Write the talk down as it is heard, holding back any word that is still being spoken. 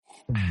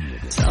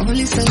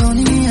सांवली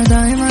सलोनी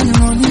अदाएं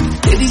मनमोनी,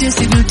 तेरी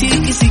जैसी ब्यूटी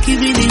किसी की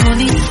भी नहीं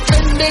होनी।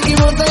 ठंडे की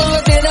बोतल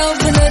तेरा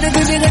अपना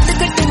तुझे घट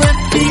घट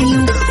मत पी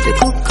लूं।